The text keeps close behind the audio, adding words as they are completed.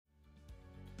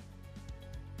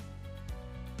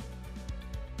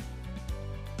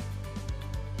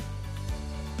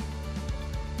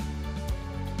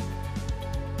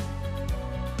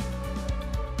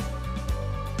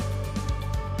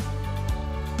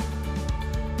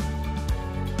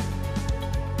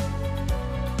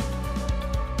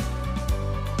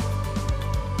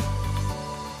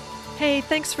Hey,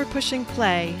 thanks for pushing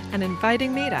play and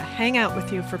inviting me to hang out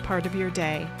with you for part of your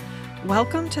day.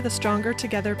 Welcome to the Stronger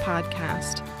Together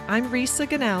podcast. I'm Risa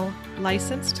Gannell,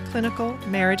 licensed clinical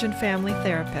marriage and family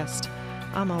therapist.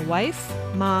 I'm a wife,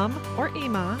 mom, or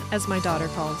Ima, as my daughter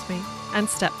calls me, and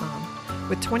stepmom.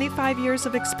 With 25 years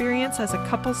of experience as a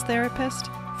couples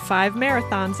therapist, 5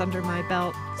 marathons under my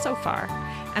belt so far,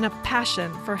 and a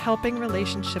passion for helping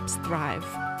relationships thrive.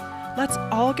 Let's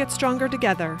all get stronger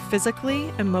together, physically,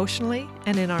 emotionally,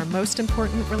 and in our most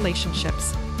important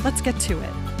relationships. Let's get to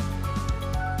it.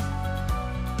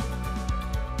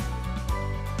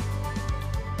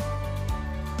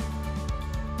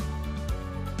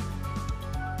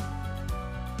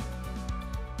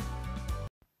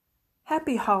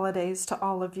 Happy holidays to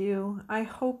all of you. I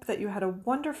hope that you had a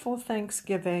wonderful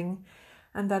Thanksgiving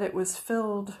and that it was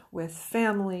filled with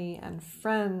family and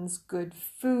friends, good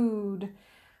food,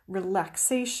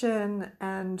 relaxation,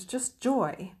 and just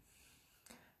joy.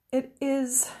 It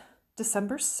is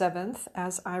December 7th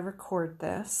as I record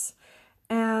this,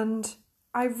 and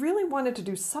I really wanted to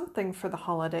do something for the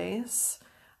holidays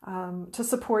to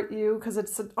support you because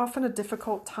it's often a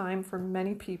difficult time for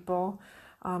many people,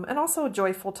 and also a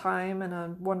joyful time and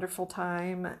a wonderful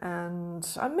time and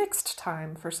a mixed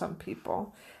time for some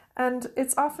people. And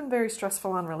it's often very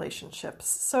stressful on relationships.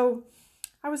 So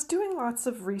I was doing lots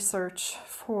of research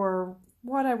for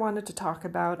what I wanted to talk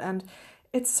about, and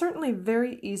it's certainly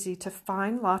very easy to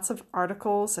find lots of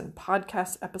articles and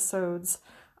podcast episodes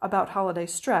about holiday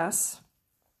stress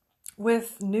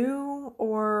with new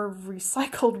or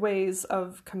recycled ways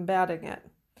of combating it.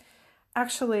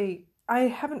 Actually, I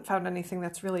haven't found anything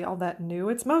that's really all that new.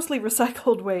 It's mostly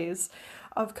recycled ways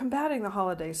of combating the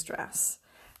holiday stress.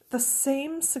 The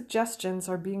same suggestions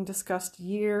are being discussed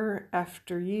year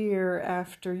after year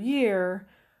after year,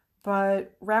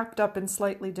 but wrapped up in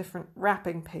slightly different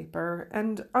wrapping paper,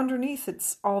 and underneath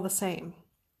it's all the same.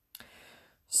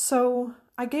 So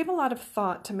I gave a lot of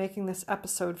thought to making this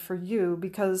episode for you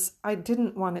because I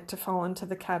didn't want it to fall into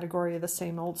the category of the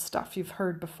same old stuff you've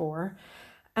heard before.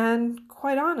 And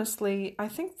quite honestly, I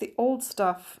think the old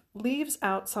stuff leaves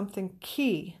out something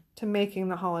key to making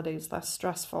the holidays less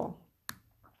stressful.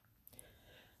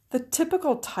 The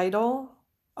typical title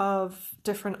of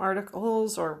different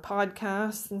articles or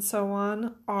podcasts and so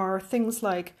on are things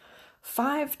like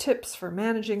 5 tips for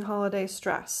managing holiday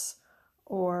stress,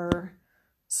 or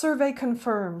survey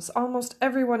confirms almost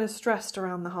everyone is stressed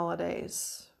around the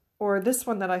holidays, or this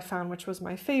one that I found, which was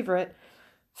my favorite,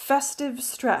 festive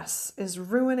stress is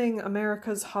ruining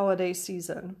America's holiday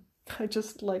season. I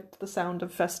just liked the sound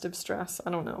of festive stress. I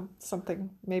don't know,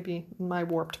 something maybe in my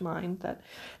warped mind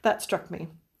that struck me.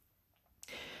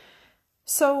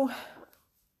 So,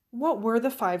 what were the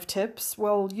 5 tips?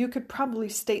 Well, you could probably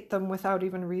state them without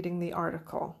even reading the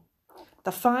article.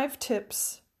 The 5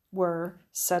 tips were: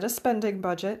 set a spending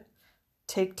budget,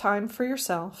 take time for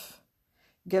yourself,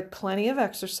 get plenty of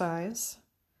exercise,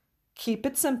 keep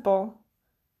it simple,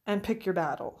 and pick your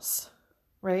battles,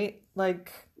 right?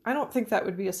 Like, I don't think that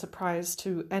would be a surprise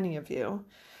to any of you.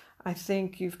 I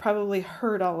think you've probably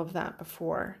heard all of that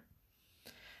before.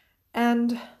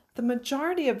 And the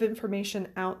majority of information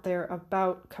out there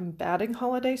about combating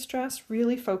holiday stress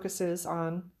really focuses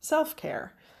on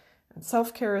self-care. And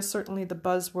self-care is certainly the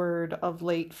buzzword of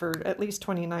late for at least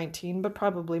 2019, but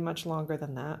probably much longer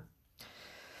than that.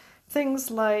 Things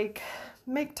like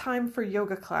make time for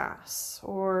yoga class,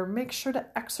 or make sure to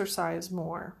exercise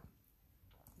more.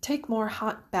 Take more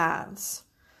hot baths.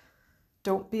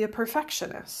 Don't be a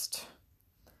perfectionist.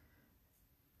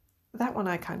 That one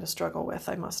I kind of struggle with,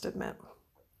 I must admit.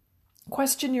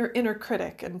 Question your inner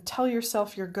critic and tell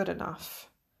yourself you're good enough.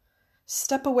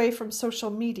 Step away from social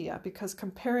media because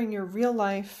comparing your real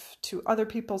life to other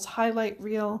people's highlight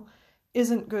reel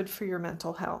isn't good for your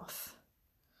mental health.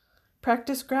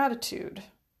 Practice gratitude.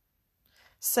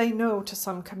 Say no to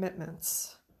some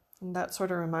commitments. And that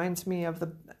sort of reminds me of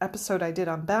the episode I did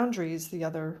on boundaries the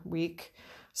other week.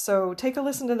 So take a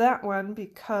listen to that one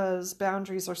because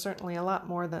boundaries are certainly a lot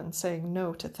more than saying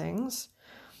no to things.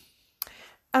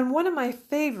 And one of my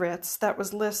favorites that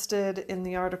was listed in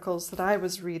the articles that I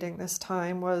was reading this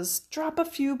time was drop a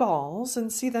few balls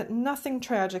and see that nothing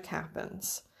tragic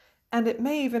happens. And it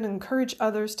may even encourage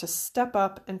others to step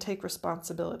up and take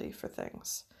responsibility for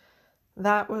things.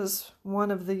 That was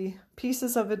one of the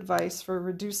pieces of advice for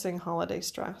reducing holiday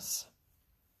stress.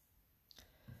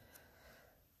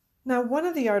 Now, one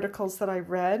of the articles that I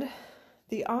read,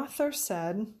 the author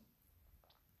said,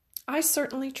 I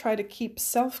certainly try to keep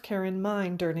self-care in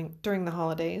mind during the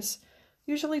holidays,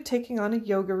 usually taking on a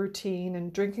yoga routine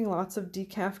and drinking lots of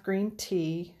decaf green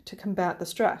tea to combat the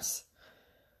stress.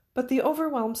 But the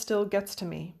overwhelm still gets to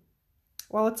me.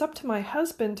 While it's up to my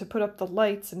husband to put up the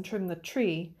lights and trim the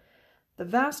tree, the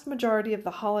vast majority of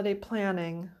the holiday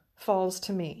planning falls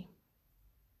to me.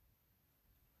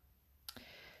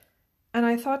 And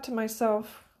I thought to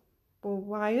myself, well,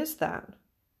 why is that?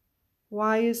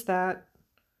 Why is that?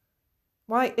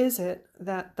 Why is it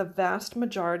that the vast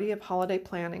majority of holiday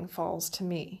planning falls to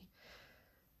me?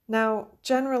 Now,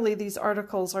 generally, these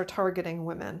articles are targeting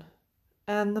women,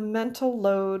 and the mental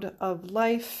load of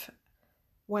life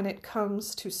when it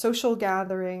comes to social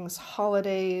gatherings,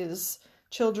 holidays,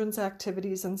 children's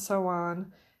activities, and so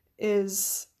on,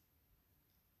 is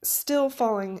still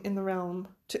falling in the realm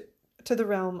to the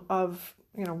realm of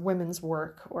women's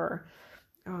work. Or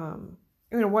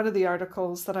one of the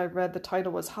articles that I read, the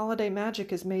title was "Holiday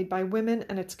Magic is Made by Women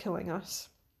and It's Killing Us."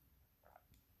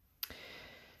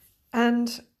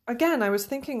 And again, I was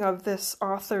thinking of this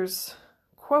author's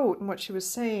quote and what she was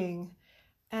saying,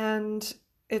 and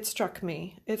it struck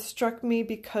me. It struck me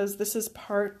because this is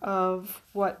part of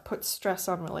what puts stress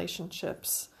on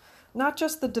relationships. Not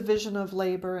just the division of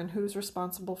labor and who's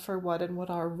responsible for what and what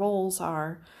our roles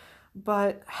are,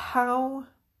 but how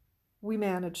we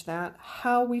manage that,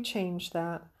 how we change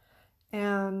that.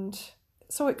 And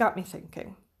so it got me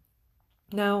thinking.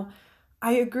 Now,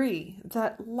 I agree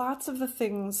that lots of the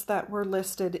things that were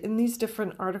listed in these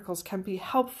different articles can be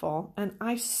helpful, and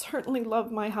I certainly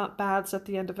love my hot baths at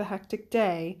the end of a hectic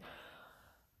day.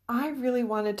 I really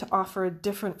wanted to offer a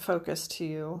different focus to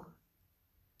you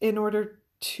in order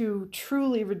to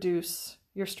truly reduce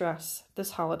your stress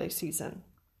this holiday season.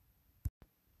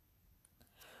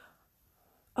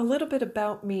 A little bit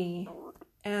about me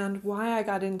and why I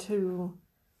got into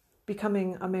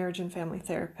becoming a marriage and family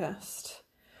therapist.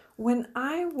 When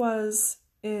I was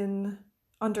in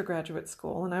undergraduate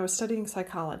school and I was studying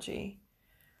psychology,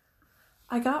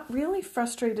 I got really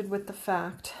frustrated with the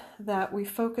fact that we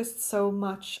focused so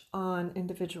much on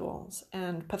individuals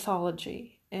and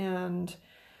pathology, and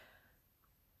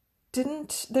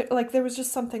there was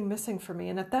just something missing for me.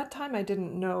 And at that time, I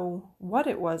didn't know what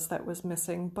it was that was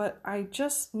missing, but I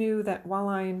just knew that while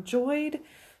I enjoyed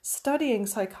studying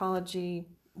psychology,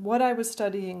 what I was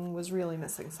studying was really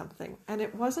missing something. And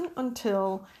it wasn't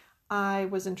until I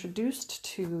was introduced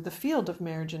to the field of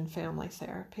marriage and family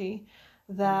therapy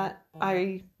that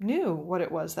I knew what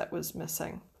it was that was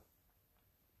missing.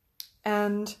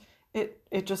 And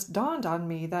it just dawned on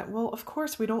me that, well, of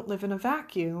course, we don't live in a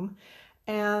vacuum,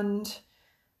 and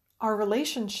our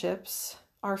relationships,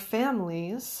 our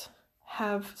families,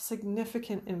 have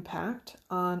significant impact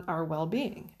on our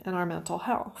well-being and our mental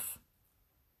health.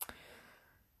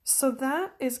 So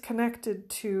that is connected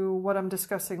to what I'm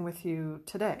discussing with you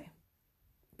today,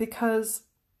 because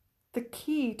the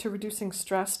key to reducing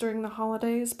stress during the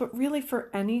holidays, but really for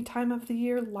any time of the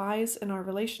year, lies in our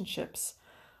relationships,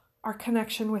 our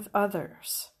connection with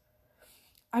others.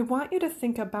 I want you to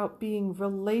think about being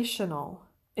relational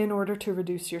in order to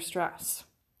reduce your stress.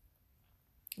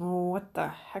 Oh, what the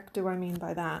heck do I mean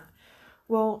by that?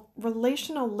 Well,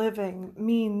 relational living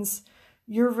means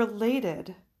you're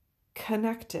related,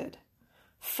 connected,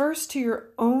 first to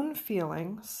your own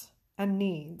feelings and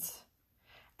needs,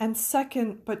 and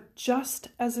second, but just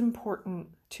as important,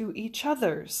 to each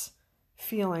other's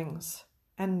feelings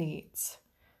and needs.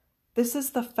 This is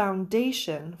the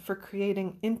foundation for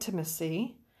creating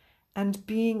intimacy, and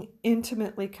being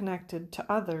intimately connected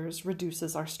to others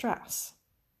reduces our stress.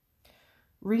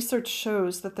 Research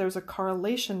shows that there's a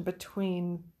correlation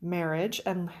between marriage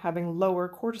and having lower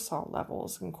cortisol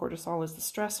levels, and cortisol is the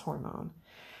stress hormone.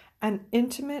 An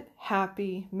intimate,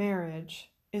 happy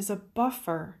marriage is a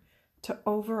buffer to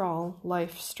overall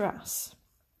life stress.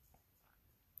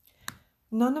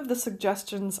 None of the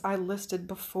suggestions I listed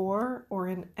before or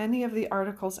in any of the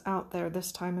articles out there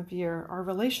this time of year are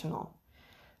relational.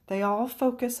 They all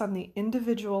focus on the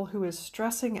individual who is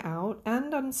stressing out,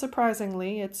 and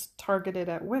unsurprisingly, it's targeted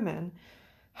at women.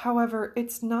 However,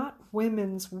 it's not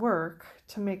women's work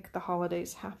to make the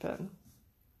holidays happen.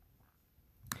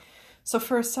 So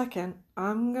for a second,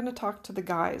 I'm going to talk to the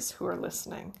guys who are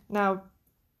listening. Now,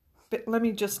 let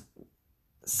me just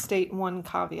state one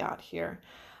caveat here.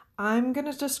 I'm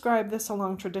going to describe this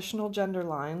along traditional gender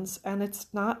lines, and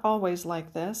it's not always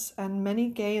like this, and many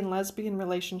gay and lesbian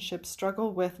relationships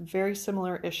struggle with very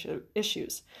similar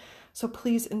issues. So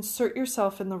please insert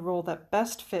yourself in the role that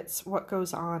best fits what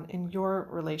goes on in your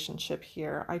relationship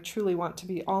here. I truly want to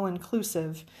be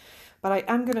all-inclusive, but I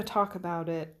am going to talk about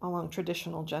it along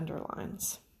traditional gender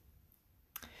lines.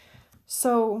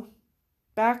 So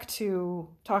back to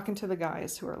talking to the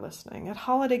guys who are listening. At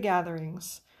holiday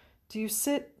gatherings, do you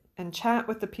sit and chat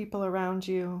with the people around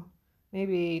you?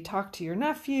 Maybe talk to your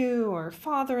nephew or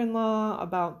father-in-law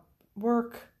about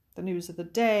work, the news of the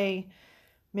day.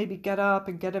 Maybe get up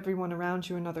and get everyone around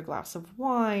you another glass of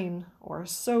wine or a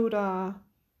soda.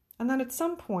 And then at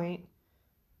some point,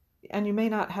 and you may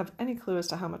not have any clue as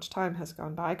to how much time has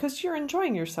gone by because you're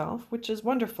enjoying yourself, which is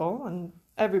wonderful, and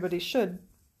everybody should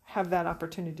have that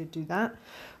opportunity to do that.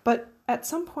 But at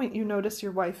some point, you notice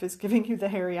your wife is giving you the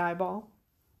hairy eyeball.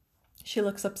 She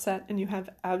looks upset and you have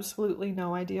absolutely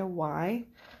no idea why.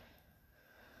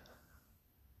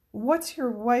 What's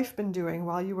your wife been doing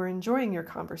while you were enjoying your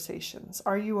conversations?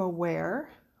 Are you aware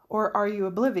or are you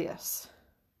oblivious?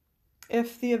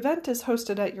 If the event is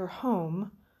hosted at your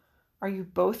home, are you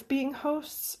both being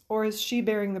hosts or is she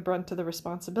bearing the brunt of the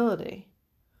responsibility?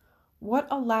 What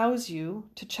allows you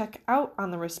to check out on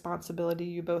the responsibility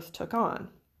you both took on?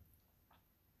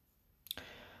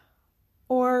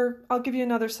 Or I'll give you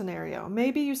another scenario.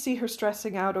 Maybe you see her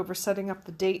stressing out over setting up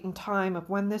the date and time of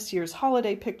when this year's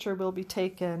holiday picture will be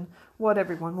taken, what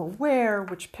everyone will wear,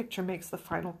 which picture makes the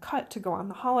final cut to go on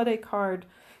the holiday card,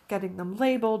 getting them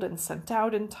labeled and sent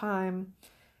out in time.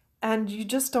 And you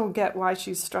just don't get why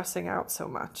she's stressing out so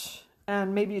much.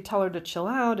 And maybe you tell her to chill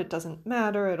out, it doesn't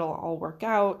matter, it'll all work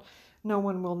out. No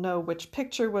one will know which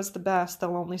picture was the best,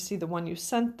 they'll only see the one you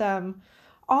sent them.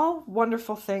 All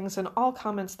wonderful things and all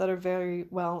comments that are very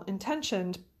well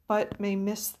intentioned, but may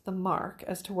miss the mark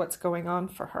as to what's going on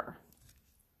for her.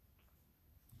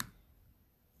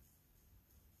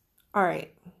 All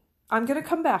right, I'm going to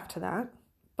come back to that,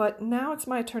 but now it's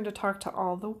my turn to talk to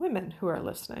all the women who are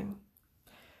listening.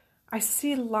 I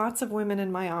see lots of women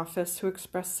in my office who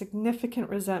express significant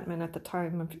resentment at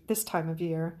this time of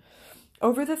year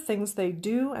over the things they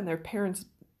do and their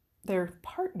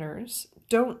partners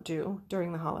don't do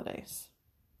during the holidays.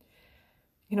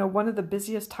 You know, one of the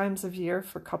busiest times of year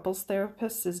for couples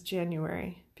therapists is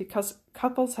January because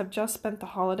couples have just spent the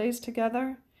holidays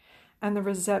together and the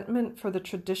resentment for the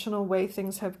traditional way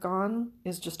things have gone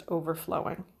is just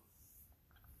overflowing.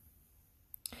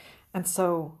 And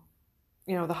so,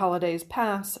 you know, the holidays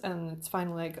pass and it's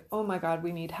finally like, oh my God,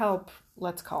 we need help.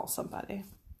 Let's call somebody.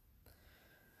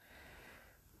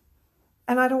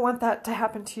 And I don't want that to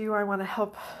happen to you. I want to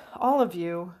help all of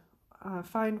you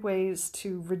find ways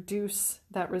to reduce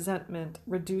that resentment,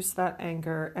 reduce that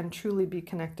anger, and truly be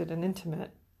connected and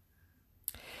intimate.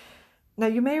 Now,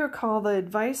 you may recall the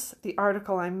advice the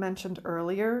article I mentioned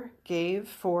earlier gave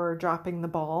for dropping the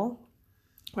ball,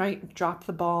 right? Drop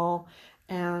the ball,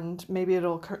 and maybe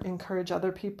it'll encourage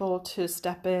other people to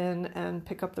step in and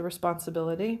pick up the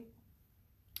responsibility.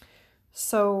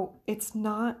 So it's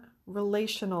not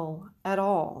relational at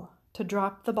all to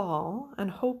drop the ball and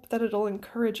hope that it'll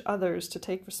encourage others to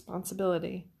take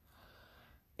responsibility.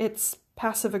 It's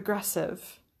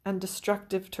passive-aggressive and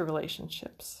destructive to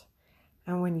relationships.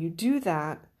 And when you do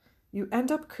that, you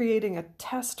end up creating a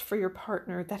test for your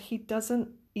partner that he doesn't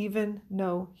even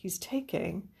know he's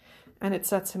taking, and it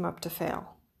sets him up to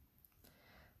fail.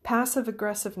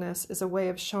 Passive-aggressiveness is a way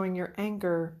of showing your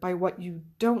anger by what you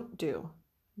don't do,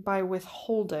 by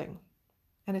withholding,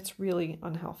 and it's really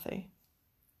unhealthy.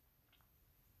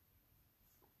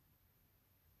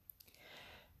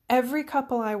 Every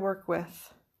couple I work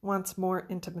with wants more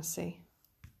intimacy.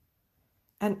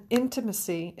 And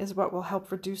intimacy is what will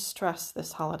help reduce stress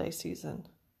this holiday season.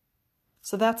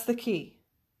 So that's the key.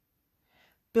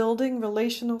 Building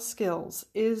relational skills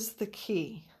is the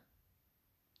key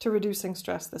to reducing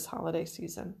stress this holiday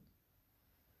season.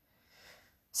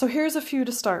 So here's a few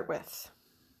to start with.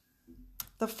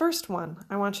 The first one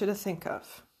I want you to think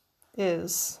of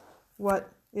is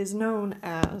what is known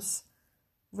as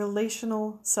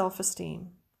relational self-esteem.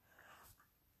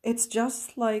 It's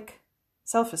just like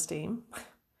self-esteem,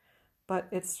 but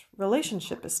it's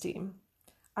relationship esteem.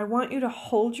 I want you to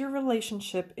hold your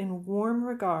relationship in warm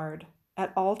regard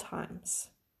at all times.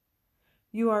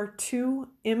 You are two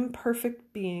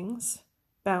imperfect beings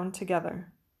bound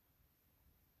together.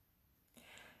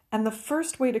 And the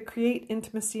first way to create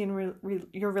intimacy in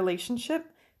your relationship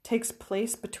takes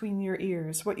place between your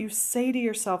ears, what you say to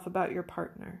yourself about your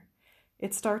partner.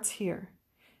 It starts here.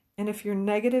 And if you're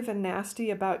negative and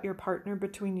nasty about your partner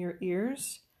between your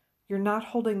ears, you're not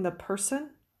holding the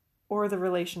person or the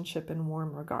relationship in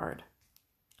warm regard.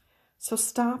 So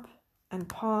stop and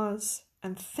pause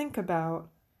and think about,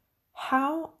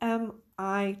 how am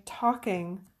I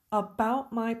talking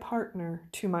about my partner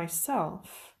to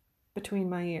myself between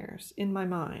my ears, in my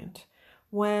mind,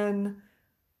 when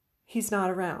he's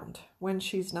not around, when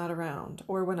she's not around,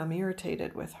 or when I'm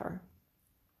irritated with her?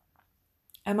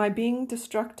 Am I being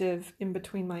destructive in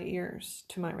between my ears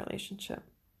to my relationship?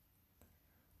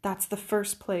 That's the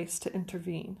first place to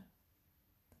intervene.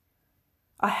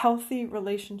 A healthy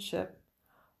relationship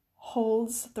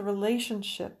holds the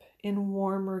relationship in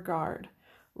warm regard,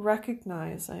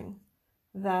 recognizing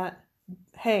that,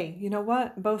 hey, you know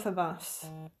what? Both of us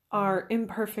are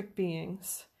imperfect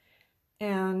beings,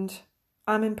 and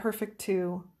I'm imperfect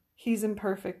too. He's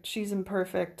imperfect, she's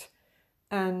imperfect,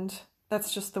 and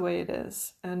that's just the way it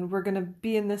is. And we're going to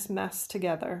be in this mess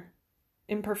together,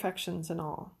 imperfections and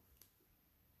all.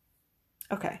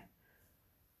 Okay.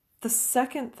 The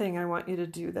second thing I want you to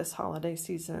do this holiday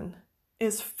season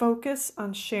is focus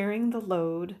on sharing the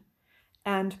load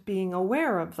and being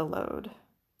aware of the load.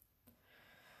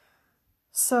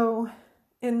 So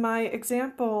in my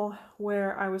example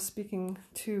where I was speaking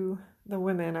to the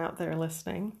women out there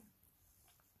listening,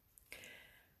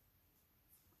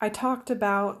 I talked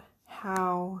about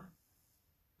how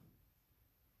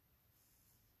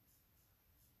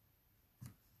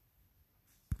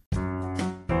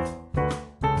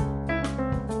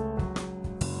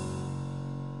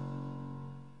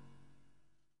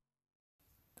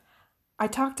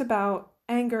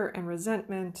anger and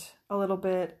resentment a little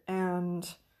bit,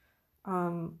 and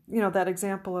that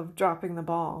example of dropping the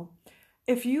ball.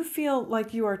 If you feel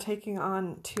like you are taking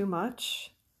on too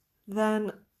much,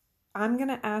 then I'm going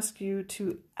to ask you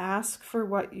to ask for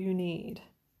what you need.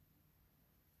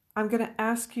 I'm going to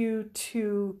ask you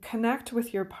to connect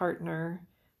with your partner,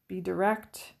 be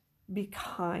direct, be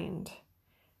kind.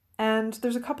 And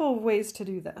there's a couple of ways to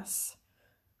do this.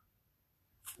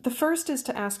 The first is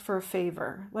to ask for a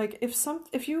favor. Like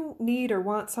if you need or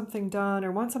want something done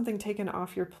or want something taken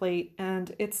off your plate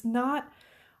and it's not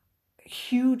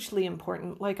hugely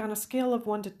important, like on a scale of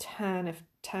 1 to 10, if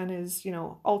 10 is,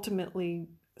 ultimately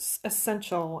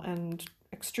essential and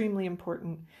extremely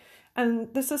important,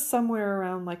 and this is somewhere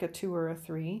around like a 2 or a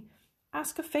 3,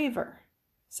 ask a favor.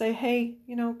 Say, hey,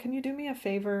 can you do me a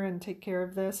favor and take care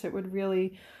of this? It would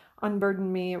really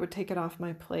unburden me. It would take it off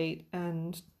my plate,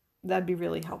 and that'd be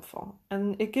really helpful.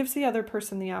 And it gives the other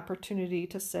person the opportunity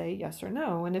to say yes or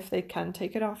no. And if they can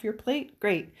take it off your plate,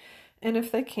 great. And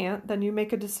if they can't, then you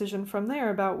make a decision from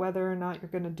there about whether or not you're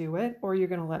going to do it or you're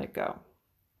going to let it go.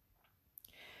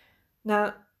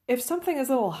 Now, if something is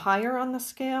a little higher on the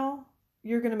scale,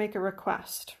 you're going to make a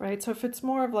request, right? So if it's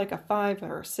more of like a 5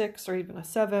 or a 6 or even a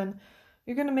 7,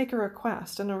 you're going to make a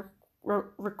request. And a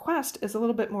request is a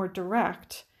little bit more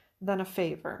direct than a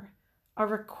favor. A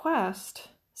request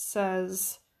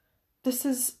says, this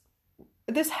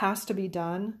has to be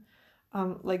done.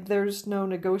 Like there's no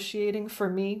negotiating for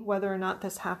me whether or not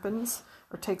this happens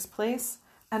or takes place,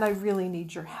 and I really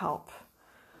need your help.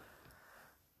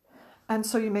 And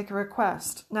so you make a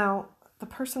request. Now, the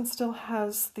person still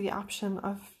has the option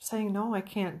of saying, no, I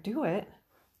can't do it.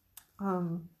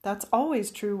 That's always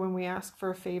true when we ask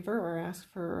for a favor or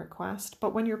ask for a request.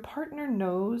 But when your partner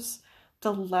knows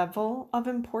the level of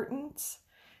importance,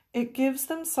 it gives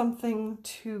them something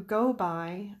to go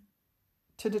by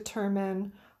to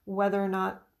determine whether or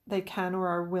not they can or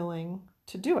are willing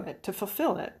to do it, to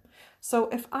fulfill it. So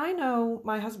if I know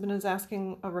my husband is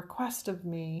asking a request of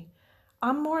me,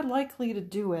 I'm more likely to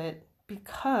do it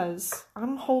because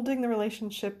I'm holding the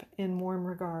relationship in warm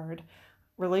regard,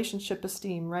 relationship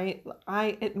esteem, right?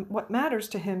 What matters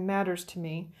to him matters to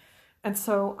me. And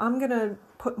so I'm going to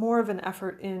put more of an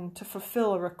effort in to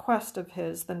fulfill a request of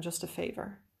his than just a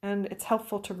favor. And it's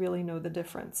helpful to really know the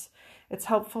difference. It's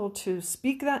helpful to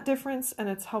speak that difference, and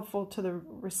it's helpful to the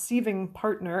receiving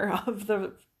partner of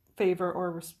the favor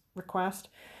or request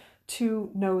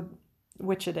to know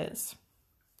which it is.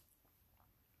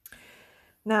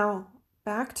 Now,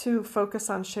 back to focus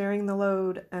on sharing the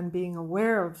load and being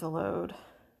aware of the load.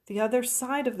 The other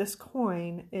side of this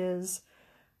coin is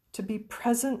to be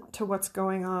present to what's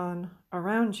going on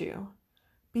around you.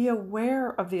 Be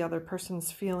aware of the other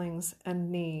person's feelings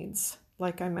and needs.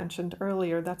 Like I mentioned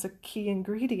earlier, that's a key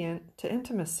ingredient to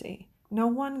intimacy. No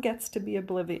one gets to be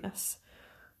oblivious.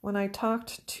 When I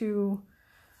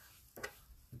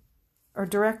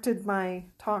directed my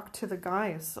talk to the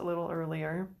guys a little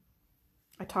earlier,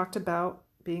 I talked about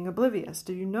being oblivious.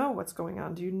 Do you know what's going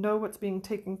on? Do you know what's being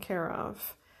taken care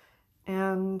of?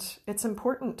 And it's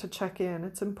important to check in.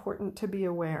 It's important to be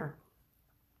aware.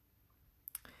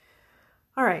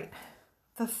 All right,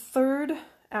 the third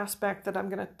aspect that I'm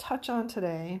going to touch on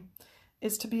today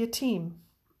is to be a team.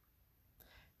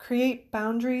 Create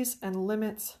boundaries and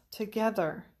limits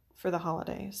together for the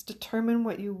holidays. Determine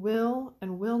what you will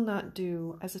and will not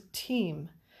do as a team,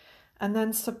 and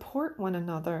then support one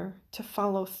another to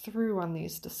follow through on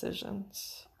these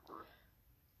decisions.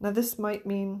 Now, this might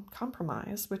mean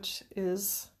compromise, which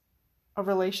is a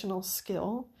relational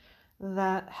skill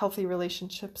that healthy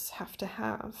relationships have to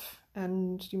have,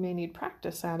 and you may need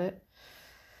practice at it.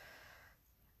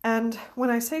 And when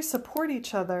I say support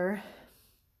each other,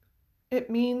 it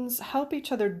means help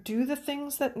each other do the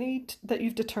things that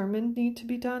you've determined need to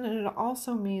be done. And it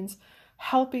also means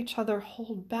help each other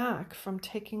hold back from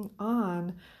taking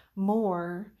on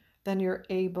more than you're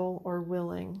able or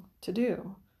willing to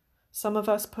do. Some of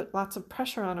us put lots of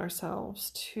pressure on ourselves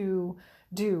to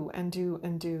do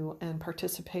and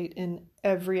participate in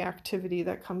every activity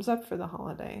that comes up for the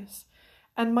holidays,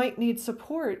 and might need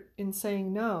support in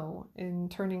saying no, in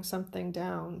turning something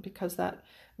down, because that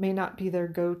may not be their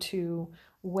go-to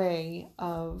way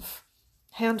of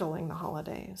handling the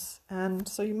holidays. And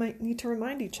so you might need to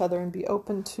remind each other and be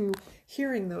open to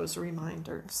hearing those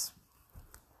reminders.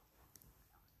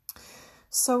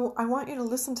 So I want you to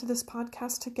listen to this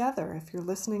podcast together. If you're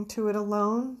listening to it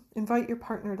alone, invite your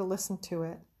partner to listen to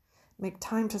it. Make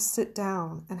time to sit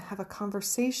down and have a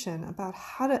conversation about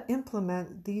how to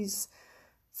implement these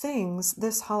things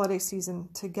this holiday season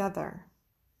together.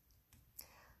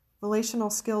 Relational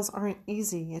skills aren't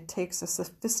easy. It takes a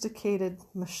sophisticated,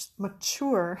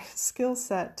 mature skill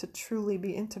set to truly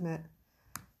be intimate.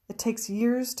 It takes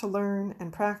years to learn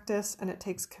and practice, and it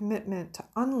takes commitment to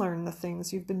unlearn the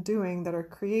things you've been doing that are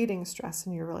creating stress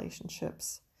in your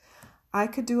relationships. I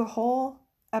could do a whole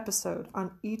episode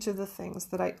on each of the things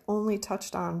that I only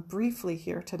touched on briefly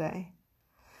here today.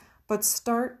 But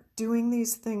start doing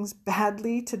these things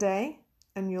badly today,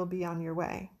 and you'll be on your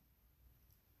way.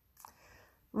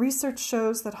 Research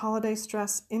shows that holiday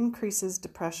stress increases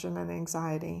depression and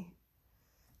anxiety.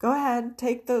 Go ahead,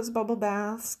 take those bubble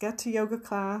baths, get to yoga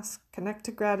class, connect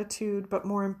to gratitude, but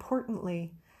more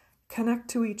importantly,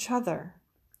 connect to each other.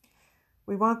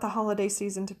 We want the holiday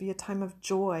season to be a time of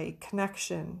joy,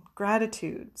 connection,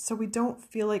 gratitude, so we don't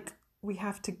feel like we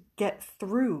have to get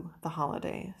through the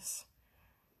holidays.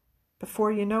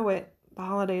 Before you know it, the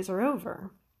holidays are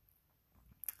over.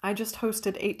 I just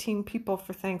hosted 18 people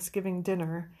for Thanksgiving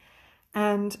dinner,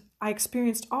 and I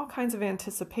experienced all kinds of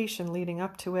anticipation leading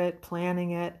up to it,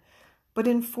 planning it, but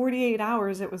in 48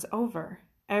 hours it was over.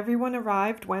 Everyone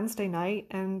arrived Wednesday night,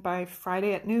 and by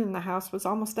Friday at noon the house was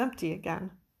almost empty again.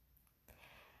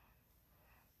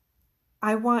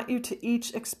 I want you to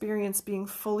each experience being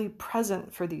fully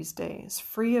present for these days,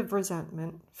 free of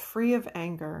resentment, free of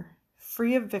anger,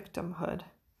 free of victimhood.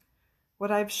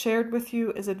 What I've shared with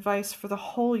you is advice for the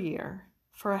whole year,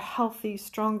 for a healthy,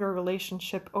 stronger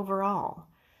relationship overall.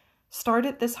 Start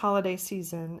it this holiday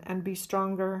season and be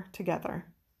stronger together.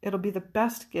 It'll be the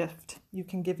best gift you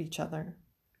can give each other.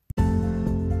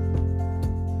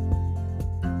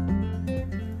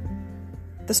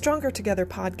 The Stronger Together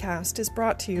podcast is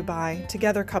brought to you by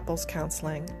Together Couples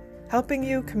Counseling, helping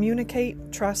you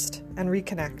communicate, trust, and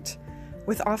reconnect,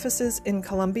 with offices in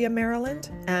Columbia, Maryland,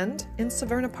 and in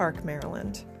Severna Park,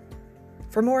 Maryland.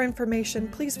 For more information,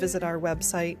 please visit our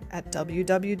website at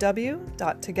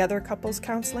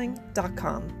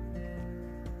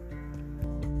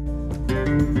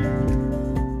www.togethercouplescounseling.com.